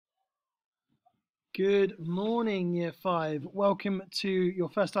Good morning, Year 5. Welcome to your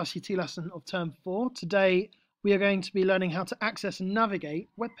first ICT lesson of Term 4. Today we are going to be learning how to access and navigate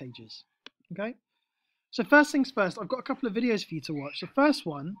web pages. Okay, so first things first, I've got a couple of videos for you to watch. The first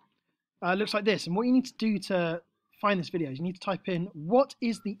one looks like this, and what you need to do to find this video is you need to type in "What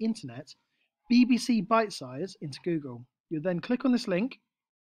is the Internet?" BBC Bite Size into Google. You'll then click on this link,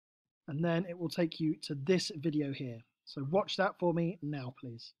 and then it will take you to this video here. So watch that for me now,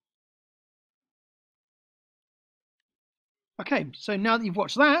 please. Okay, so now that you've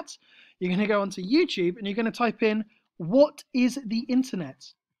watched that, you're going to go onto YouTube and you're going to type in "What is the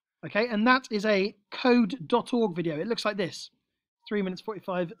Internet?" Okay, and that is a code.org video. It looks like this, 3 minutes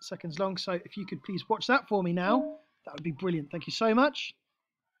 45 seconds long. So if you could please watch that for me now, that would be brilliant. Thank you so much.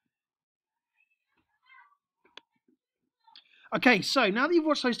 Okay, so now that you've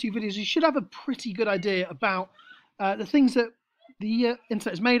watched those two videos, you should have a pretty good idea about the things that the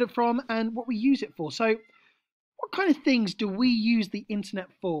internet is made up from and what we use it for. So what kind of things do we use the internet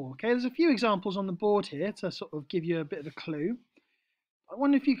for? Okay, there's a few examples on the board here to sort of give you a bit of a clue. I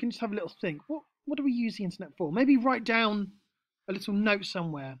wonder if you can just have a little think. What do we use the internet for? Maybe write down a little note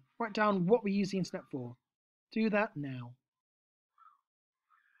somewhere. Write down what we use the internet for. Do that now.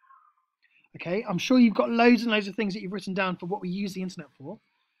 Okay, I'm sure you've got loads and loads of things that you've written down for what we use the internet for.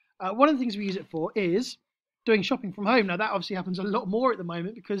 One of the things we use it for is doing shopping from home. Now that obviously happens a lot more at the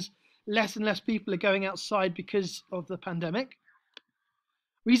moment because less and less people are going outside because of the pandemic.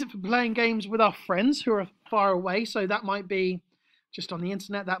 We use it for playing games with our friends who are far away. So that might be just on the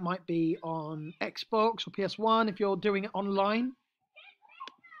internet. That might be on Xbox or PS1 if you're doing it online.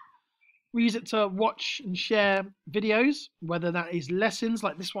 We use it to watch and share videos, whether that is lessons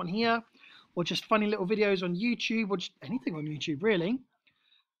like this one here, or just funny little videos on YouTube, or just anything on YouTube really.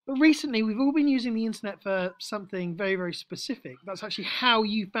 But recently, we've all been using the internet for something very, very specific. That's actually how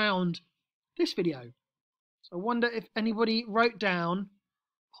you found this video. So I wonder if anybody wrote down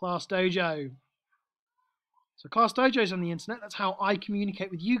Class Dojo. So Class Dojo is on the internet. That's how I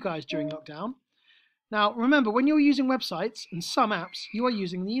communicate with you guys during lockdown. Now, remember, when you're using websites and some apps, you are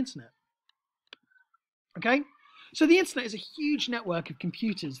using the internet. Okay? So the internet is a huge network of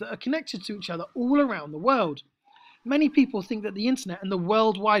computers that are connected to each other all around the world. Many people think that the internet and the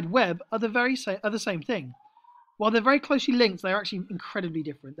World Wide Web are the same thing. While they're very closely linked, they're actually incredibly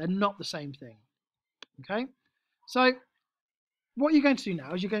different. They're not the same thing. Okay? So what you're going to do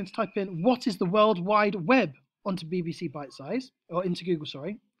now is you're going to type in "What is the World Wide Web?" onto BBC Bite Size, or into Google,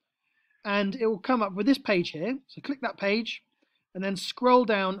 sorry. And it will come up with this page here. So click that page and then scroll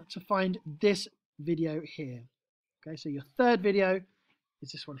down to find this video here. Okay, so your third video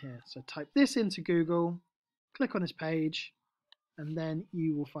is this one here. So type this into Google, click on this page, and then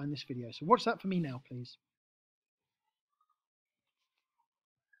you will find this video. So watch that for me now, please.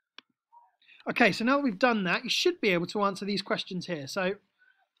 Okay, so now that we've done that, you should be able to answer these questions here. So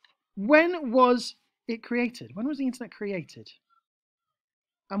when was it created? When was the internet created?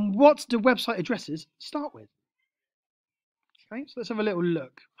 And what do website addresses start with? Okay, so let's have a little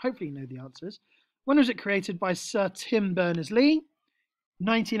look. Hopefully you know the answers. When was it created? By Sir Tim Berners-Lee,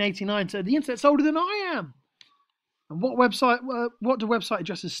 1989. So the internet's older than I am. And what do website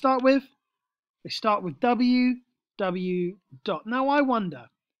addresses start with? They start with www. Now I wonder,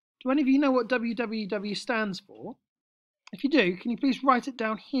 do any of you know what www stands for? If you do, can you please write it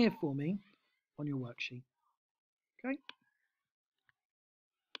down here for me on your worksheet? Okay.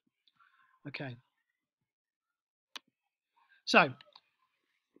 Okay. So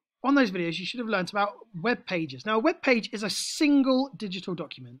on those videos, you should have learnt about web pages. Now, a web page is a single digital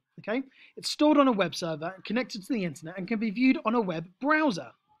document. Okay, it's stored on a web server, connected to the internet, and can be viewed on a web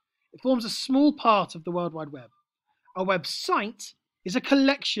browser. It forms a small part of the World Wide Web. A website is a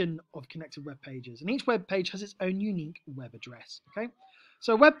collection of connected web pages, and each web page has its own unique web address. Okay,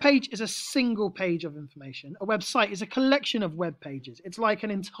 so a web page is a single page of information. A website is a collection of web pages. It's like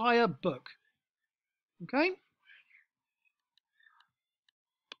an entire book. Okay.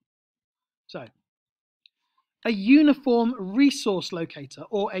 So, a uniform resource locator,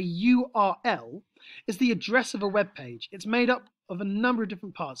 or a URL, is the address of a web page. It's made up of a number of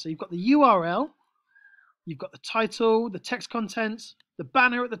different parts. So you've got the URL, you've got the title, the text content, the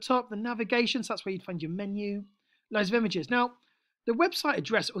banner at the top, the navigation, so that's where you'd find your menu, loads of images. Now, the website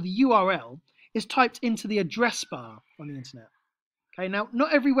address, or the URL, is typed into the address bar on the internet. Okay, now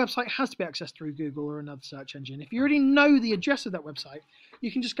not every website has to be accessed through Google or another search engine. If you already know the address of that website,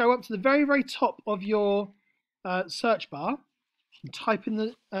 you can just go up to the very, very top of your search bar and type in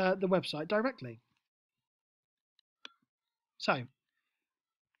the website directly. So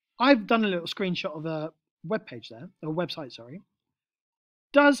I've done a little screenshot of a web page there, or website, sorry.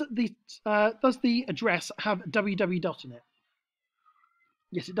 Does the address have www dot in it?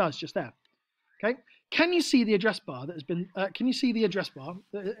 Yes, it does, just there. Okay. Can you see the address bar that has been? Can you see the address bar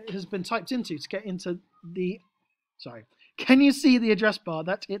that has been typed into to get into the? Sorry. Can you see the address bar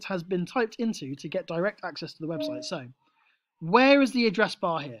that it has been typed into to get direct access to the website? So, where is the address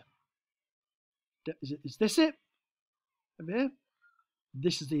bar here? Is this it? Over here?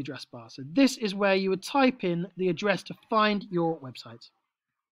 This is the address bar. So this is where you would type in the address to find your website.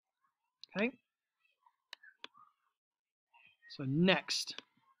 Okay. So next.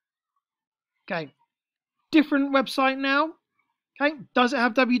 Okay. Different website now. Okay. Does it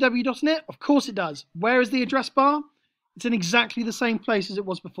have www.net? Of course it does. Where is the address bar? It's in exactly the same place as it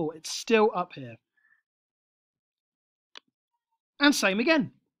was before. It's still up here. And same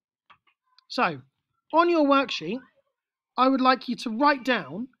again. So on your worksheet, I would like you to write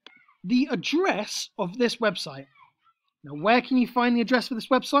down the address of this website. Now, where can you find the address for this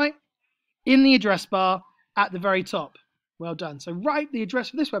website? In the address bar at the very top. Well done. So write the address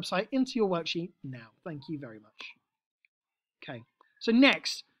for this website into your worksheet now. Thank you very much. Okay, so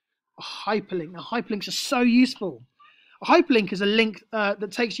next, a hyperlink. Now, hyperlinks are so useful. A hyperlink is a link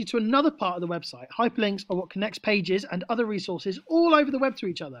that takes you to another part of the website. Hyperlinks are what connects pages and other resources all over the web to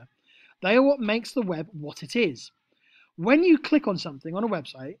each other. They are what makes the web what it is. When you click on something on a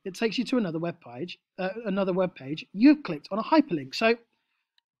website, it takes you to another web page. You've clicked on a hyperlink. So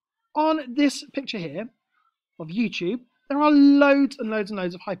on this picture here of YouTube, there are loads and loads and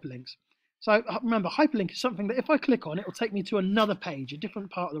loads of hyperlinks. So remember, hyperlink is something that if I click on, it will take me to another page, a different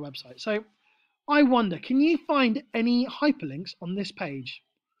part of the website. So I wonder, can you find any hyperlinks on this page?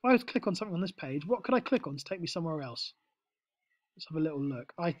 If I was to click on something on this page, what could I click on to take me somewhere else? Let's have a little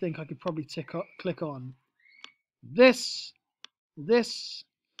look. I think I could probably click on this, this,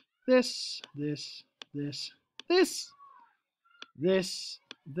 this, this, this, this, this,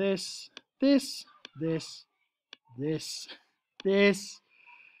 this, this, this, this, this,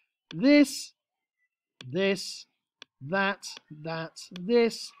 this, this, that,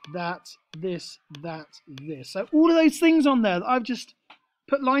 this, this. So all of those things on there that I've just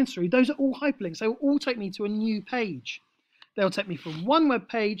put lines through, those are all hyperlinks. They will all take me to a new page. They'll take me from one web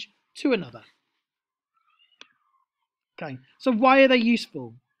page to another. Okay, so why are they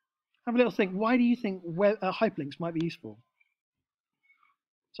useful? Have a little think. Why do you think hyperlinks might be useful?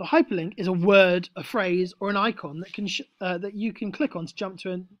 So a hyperlink is a word, a phrase, or an icon that you can click on to jump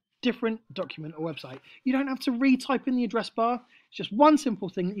to a different document or website. You don't have to retype in the address bar. It's just one simple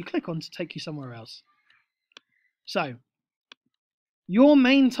thing that you click on to take you somewhere else. So, your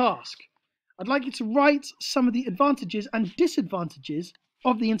main task. I'd like you to write some of the advantages and disadvantages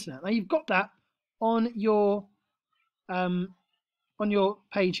of the internet. Now you've got that on your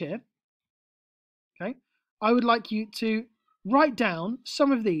page here. Okay, I would like you to write down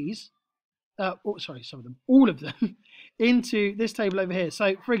some of these. All of them, into this table over here.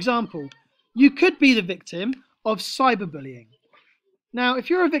 So, for example, you could be the victim of cyberbullying. Now, if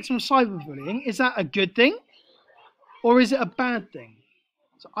you're a victim of cyberbullying, is that a good thing or is it a bad thing?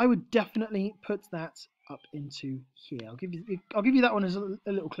 So, I would definitely put that up into here. I'll give you that one as a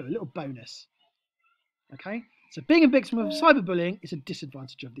little clue, a little bonus. Okay, so being a victim of cyberbullying is a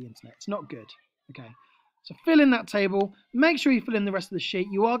disadvantage of the internet. It's not good. Okay, so fill in that table. Make sure you fill in the rest of the sheet.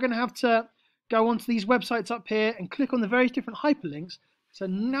 You are going to have to go onto these websites up here and click on the various different hyperlinks to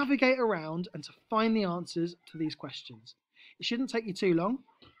navigate around and to find the answers to these questions. It shouldn't take you too long.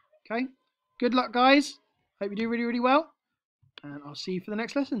 Okay, good luck, guys. Hope you do really, really well. And I'll see you for the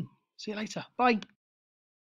next lesson. See you later. Bye.